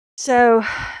So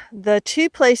the two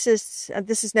places,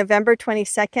 this is November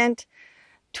 22nd,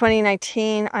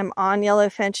 2019. I'm on Yellow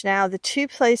Finch now. The two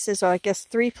places, or I guess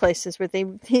three places where they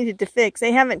needed to fix,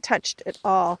 they haven't touched at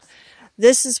all.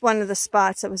 This is one of the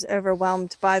spots that was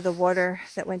overwhelmed by the water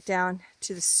that went down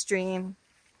to the stream.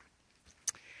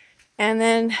 And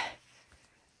then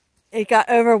it got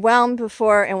overwhelmed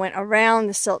before it went around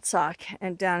the silt sock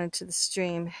and down into the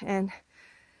stream. And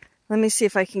let me see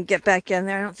if I can get back in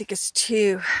there. I don't think it's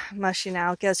too mushy now.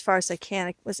 I'll get as far as I can.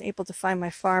 I was able to find my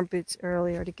farm boots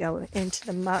earlier to go into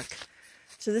the muck.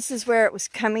 So this is where it was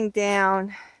coming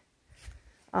down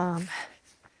on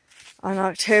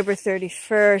October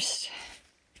 31st.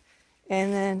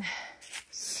 And then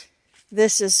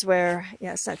this is where,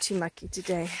 yeah, it's not too mucky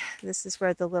today. This is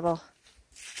where the little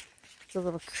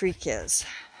creek is.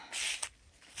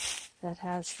 That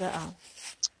has the,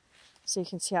 so you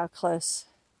can see how close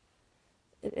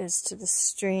it is to the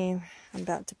stream. I'm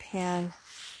about to pan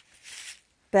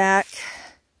back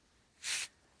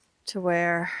to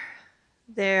where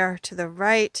there to the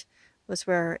right was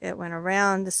where it went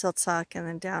around the silt sock and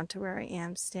then down to where I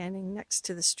am standing next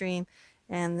to the stream.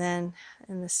 And then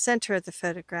in the center of the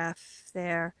photograph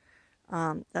there,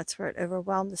 that's where it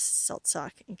overwhelmed the silt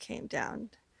sock and came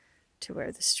down to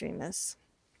where the stream is.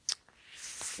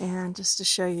 And just to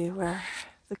show you where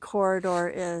the corridor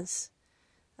is,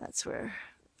 that's where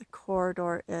the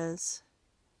corridor is.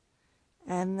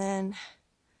 And then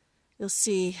you'll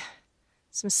see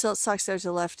some silt socks there to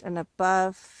the left, and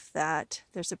above that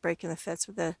there's a break in the fence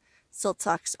where the silt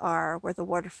socks are, where the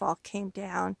waterfall came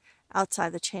down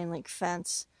outside the chain link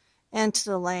fence into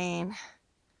the lane,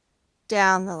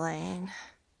 down the lane,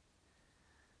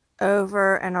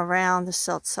 over and around the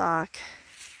silt sock,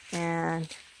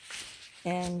 and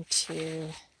into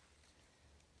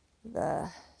the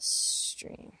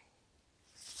stream.